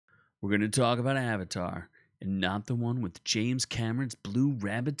We're going to talk about Avatar, and not the one with James Cameron's Blue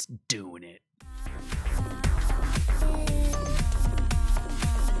Rabbits doing it.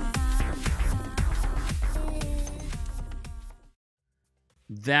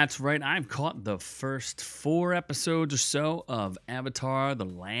 That's right, I've caught the first 4 episodes or so of Avatar: The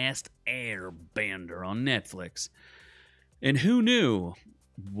Last Airbender on Netflix. And who knew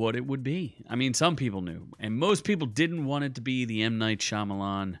what it would be? I mean, some people knew, and most people didn't want it to be the M. Night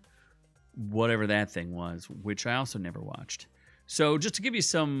Shyamalan, whatever that thing was, which I also never watched. So just to give you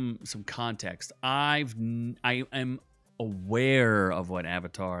some context, I am aware of what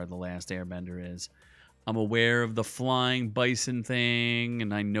Avatar: The Last Airbender is. I'm aware of the flying bison thing,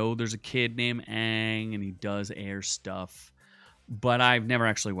 and I know there's a kid named Aang, and he does air stuff. But I've never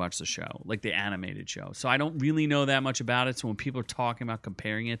actually watched the show, like the animated show. So I don't really know that much about it. So when people are talking about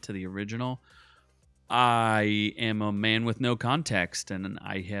comparing it to the original, I am a man with no context, and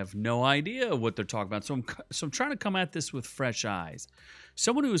I have no idea what they're talking about. So I'm trying to come at this with fresh eyes.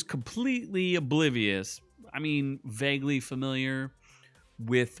 Someone who is completely oblivious, I mean, vaguely familiar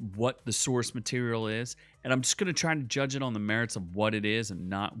with what the source material is, and I'm just going to try to judge it on the merits of what it is and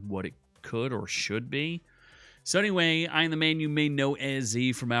not what it could or should be. So anyway, I am the man you may know as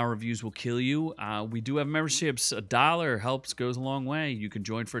Z from Our Reviews Will Kill You. We do have memberships. $1 helps, goes a long way. You can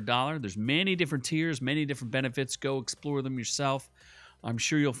join for $1. There's many different tiers, many different benefits. Go explore them yourself. I'm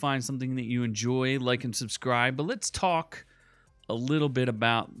sure you'll find something that you enjoy. Like and subscribe. But let's talk a little bit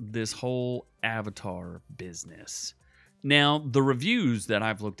about this whole Avatar business. Now, the reviews that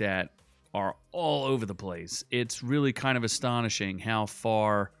I've looked at are all over the place. It's really kind of astonishing how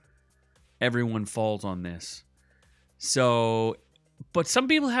far everyone falls on this. So, but some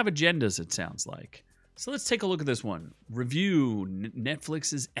people have agendas, it sounds like. So let's take a look at this one. Review: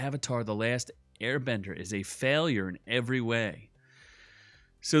 Netflix's Avatar: The Last Airbender is a failure in every way.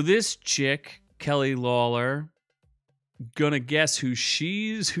 So this chick, Kelly Lawler, gonna guess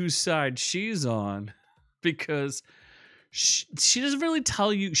whose side she's on, because she doesn't really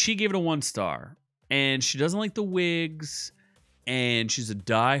tell you. She gave it a 1 star, and she doesn't like the wigs, and she's a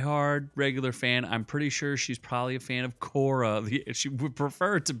diehard regular fan. I'm pretty sure she's probably a fan of Korra. She would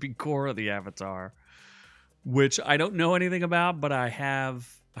prefer it to be Korra the Avatar, which I don't know anything about, but I have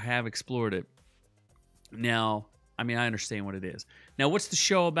explored it. Now, I mean, I understand what it is. Now, what's the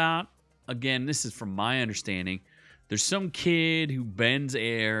show about? Again, this is from my understanding. There's some kid who bends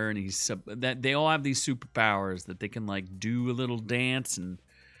air, and that they all have these superpowers that they can like do a little dance and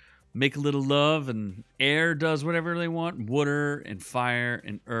make a little love, and air does whatever they want, water and fire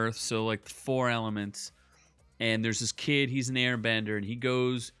and earth. So like the 4 elements. And there's this kid, he's an airbender, and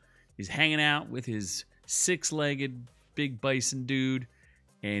he's hanging out with his 6-legged big bison dude,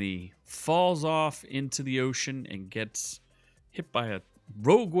 and he falls off into the ocean and gets hit by a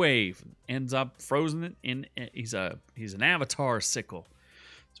rogue wave, ends up frozen in. He's an avatar sickle,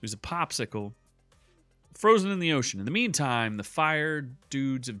 so he's a popsicle frozen in the ocean. In the meantime, the fire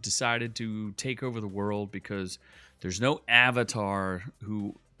dudes have decided to take over the world because there's no avatar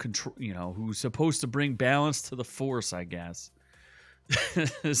who who's supposed to bring balance to the force, I guess.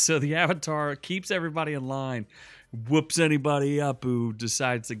 So the avatar keeps everybody in line, whoops anybody up who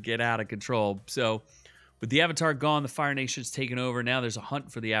decides to get out of control. So with the Avatar gone, the Fire Nation's taken over. Now there's a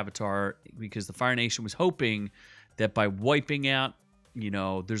hunt for the Avatar because the Fire Nation was hoping that by wiping out,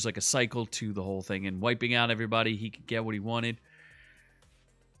 there's like a cycle to the whole thing, and wiping out everybody, he could get what he wanted.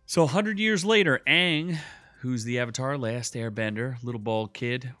 So 100 years later, Aang, who's the Avatar, Last Airbender, little bald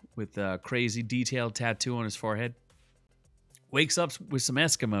kid with a crazy detailed tattoo on his forehead, wakes up with some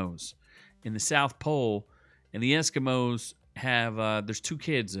Eskimos in the South Pole, and the Eskimos have there's 2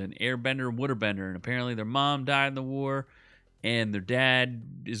 kids, an airbender and waterbender, and apparently their mom died in the war, and their dad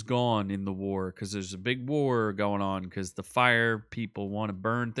is gone in the war because there's a big war going on because the fire people want to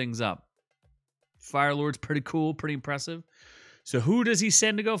burn things up. Fire Lord's pretty cool, pretty impressive. So who does he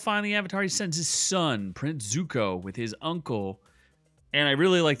send to go find the Avatar? He sends his son, Prince Zuko, with his uncle, and I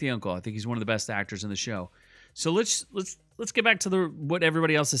really like the uncle. I think he's one of the best actors in the show. So let's get back to what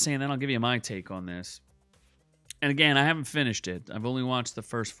everybody else is saying, then I'll give you my take on this. And again, I haven't finished it. I've only watched the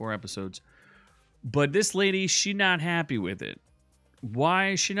first 4 episodes. But this lady, she's not happy with it. Why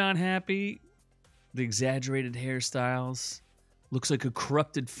is she not happy? The exaggerated hairstyles. Looks like a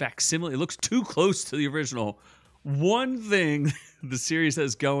corrupted facsimile. It looks too close to the original. One thing the series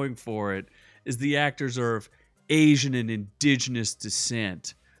has going for it is the actors are of Asian and indigenous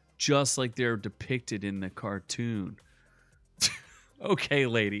descent, just like they're depicted in the cartoon. Okay,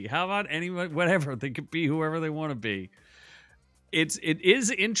 lady, how about anyone, whatever, they could be whoever they want to be. It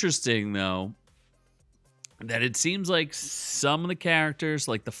is interesting, though, that it seems like some of the characters,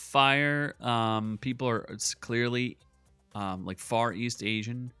 like the fire people, are clearly like Far East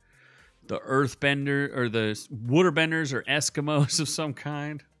Asian. The earthbender or the waterbenders are Eskimos of some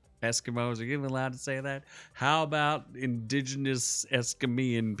kind. Eskimos, are you even allowed to say that? How about indigenous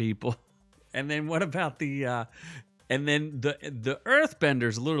Eskimian people? And then what about the and then the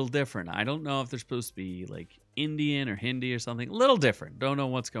earthbender's a little different. I don't know if they're supposed to be like Indian or Hindi or something. A little different. Don't know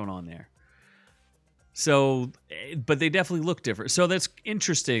what's going on there. So, but they definitely look different. So that's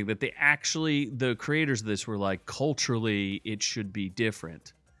interesting that they actually, the creators of this were like, culturally, it should be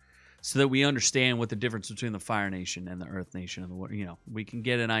different, so that we understand what the difference between the Fire Nation and the Earth Nation and the, you know, we can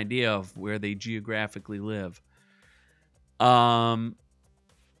get an idea of where they geographically live.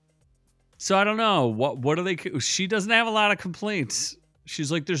 So I don't know what are they. She doesn't have a lot of complaints.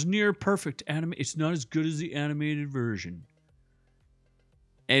 She's like, there's near perfect anime. It's not as good as the animated version.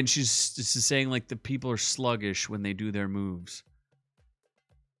 And she's saying like the people are sluggish when they do their moves.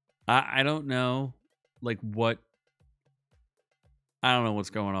 I don't know, like what. I don't know what's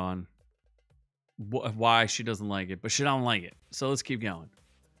going on. Why she doesn't like it, but she don't like it. So let's keep going.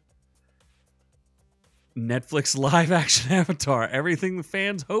 Netflix live action Avatar. Everything the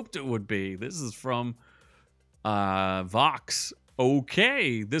fans hoped it would be. This is from Vox.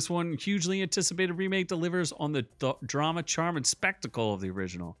 Okay, this one hugely anticipated remake delivers on the drama, charm, and spectacle of the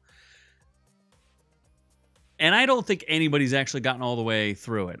original. And I don't think anybody's actually gotten all the way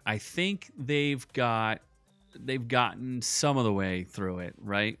through it. I think they've gotten some of the way through it,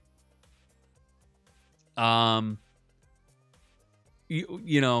 right?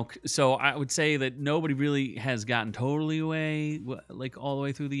 You know, so I would say that nobody really has gotten totally away, like all the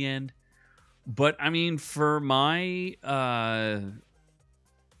way through the end. But I mean, for my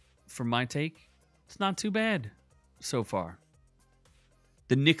take, it's not too bad so far.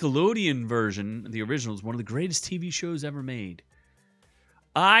 The Nickelodeon version, the original, is one of the greatest TV shows ever made.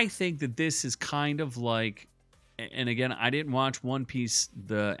 I think that this is kind of like, and again, I didn't watch One Piece,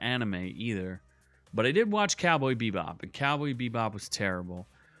 the anime, either. But I did watch Cowboy Bebop, and Cowboy Bebop was terrible.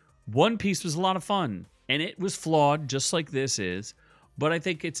 One Piece was a lot of fun, and it was flawed, just like this is. But I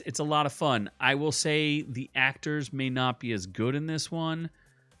think it's a lot of fun. I will say the actors may not be as good in this one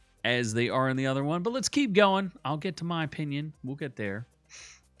as they are in the other one. But let's keep going. I'll get to my opinion. We'll get there.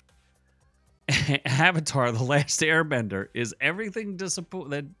 Avatar: The Last Airbender is everything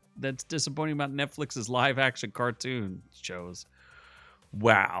that's disappointing about Netflix's live-action cartoon shows.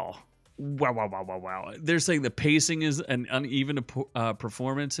 Wow. Wow. They're saying the pacing is and uneven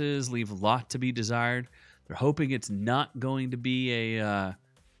performances leave a lot to be desired. They're hoping it's not going to be a they're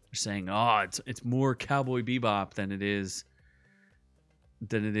saying, oh, it's more Cowboy Bebop than it is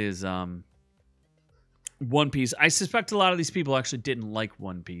One Piece. I suspect a lot of these people actually didn't like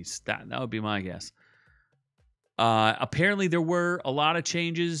One Piece. That would be my guess. Apparently there were a lot of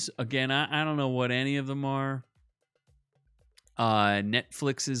changes. Again, I don't know what any of them are.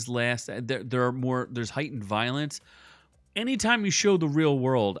 Netflix's last, there are more, there's heightened violence. Anytime you show the real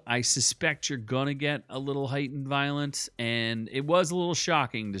world, I suspect you're gonna get a little heightened violence, and it was a little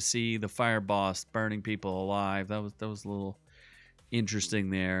shocking to see the fire boss burning people alive. That was a little interesting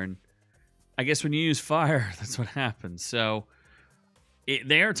there, and I guess when you use fire, that's what happens. So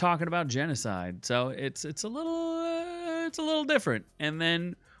they are talking about genocide, so it's a little different. And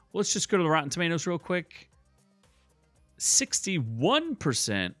then let's just go to the Rotten Tomatoes real quick.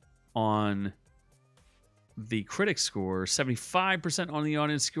 61% on the critic score, 75% on the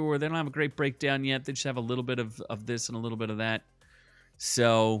audience score. They don't have a great breakdown yet. They just have a little bit of this and a little bit of that.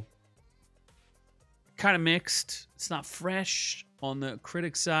 So kind of mixed. It's not fresh on the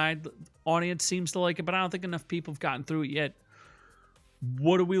critic side. The audience seems to like it, but I don't think enough people have gotten through it yet.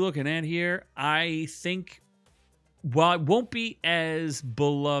 What are we looking at here? I think, while it won't be as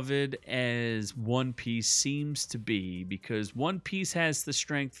beloved as One Piece seems to be, because One Piece has the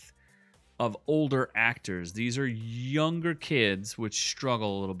strength of older actors. These are younger kids, which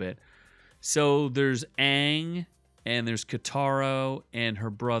struggle a little bit. So there's Aang, and there's Kataro, and her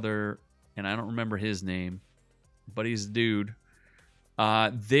brother, and I don't remember his name, but he's a dude.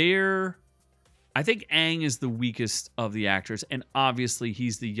 I think Aang is the weakest of the actors, and obviously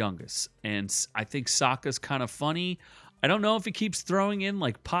he's the youngest. And I think Sokka's kind of funny. I don't know if he keeps throwing in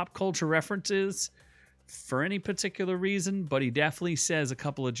like pop culture references for any particular reason, but he definitely says a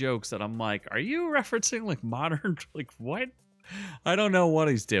couple of jokes that I'm like, are you referencing like modern, like what? I don't know what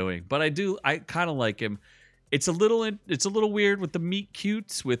he's doing, but I kind of like him. It's a little weird with the meet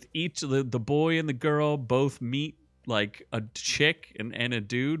cutes, with each the boy and the girl both meet like a chick and a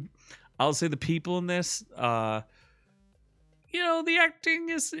dude. I'll say the people in this, the acting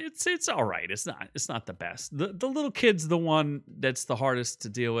it's all right. It's not the best. The little kid's the one that's the hardest to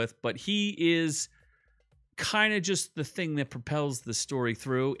deal with, but he is kind of just the thing that propels the story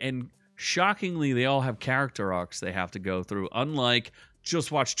through. And shockingly, they all have character arcs they have to go through. Unlike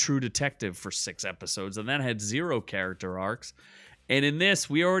just watch True Detective for 6 episodes, and that had 0 character arcs. And in this,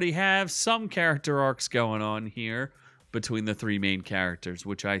 we already have some character arcs going on here between the 3 main characters,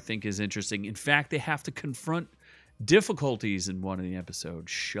 which I think is interesting. In fact, they have to confront difficulties in one of the episodes.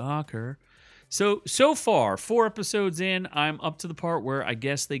 Shocker. So far, 4 episodes in, I'm up to the part where I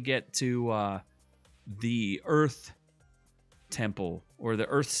guess they get to the Earth Temple or the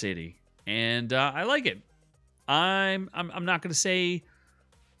Earth City, and I like it. I'm not going to say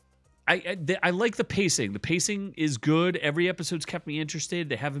I like the pacing. The pacing is good. Every episode's kept me interested.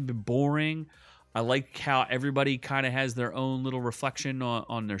 They haven't been boring. I like how everybody kind of has their own little reflection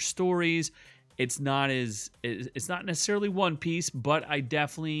on their stories. It's not necessarily One Piece, but I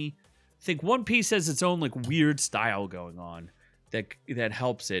definitely think One Piece has its own like weird style going on that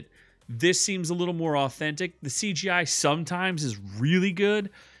helps it. This seems a little more authentic. The CGI sometimes is really good,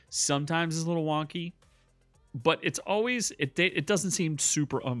 sometimes is a little wonky, but it's always it doesn't seem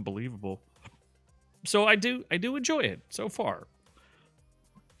super unbelievable. So I do enjoy it so far.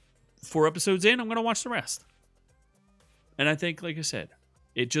 4 episodes in, I'm gonna watch the rest. And I think, like I said,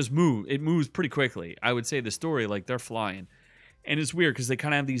 it moves pretty quickly. I would say the story, like, they're flying. And it's weird because they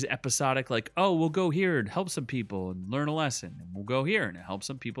kind of have these episodic, like, oh, we'll go here and help some people and learn a lesson. And we'll go here and help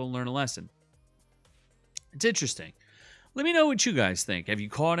some people and learn a lesson. It's interesting. Let me know what you guys think. Have you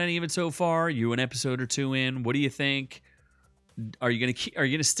caught any of it so far? You an episode or 2 in? What do you think? Are you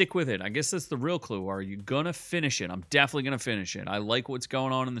gonna stick with it? I guess that's the real clue. Are you gonna finish it? I'm definitely gonna finish it. I like what's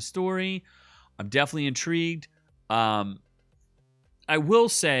going on in the story. I'm definitely intrigued. I will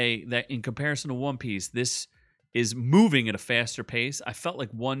say that in comparison to One Piece, this is moving at a faster pace. I felt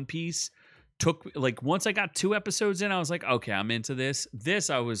like One Piece took, like, once I got 2 episodes in, I was like, okay, I'm into this. This,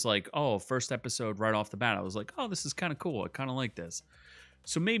 I was like, oh, first episode right off the bat, I was like, oh, this is kind of cool. I kind of like this.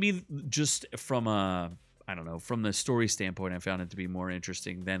 So maybe just from from the story standpoint, I found it to be more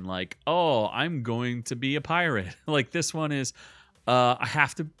interesting than like, oh, I'm going to be a pirate. Like, this one is, I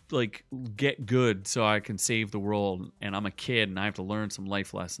have to, like, get good so I can save the world, and I'm a kid and I have to learn some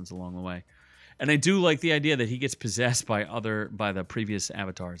life lessons along the way. And I do like the idea that he gets possessed by the previous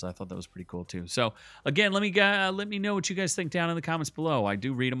avatars. I thought that was pretty cool too. So again, let me know what you guys think down in the comments below. I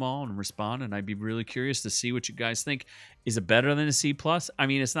do read them all and respond, and I'd be really curious to see what you guys think. Is it better than a C+? I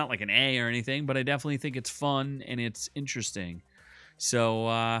mean, it's not like an A or anything, but I definitely think it's fun and it's interesting. So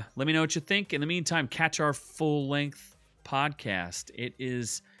let me know what you think. In the meantime, catch our full-length podcast. It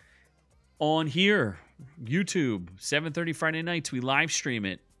is on here, YouTube, 7:30 Friday nights. We live stream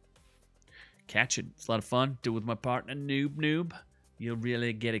it. Catch it. It's a lot of fun. Do it with my partner, Noob. You'll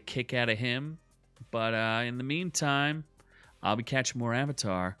really get a kick out of him. But in the meantime, I'll be catching more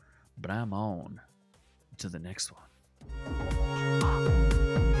Avatar. But I'm on to the next one.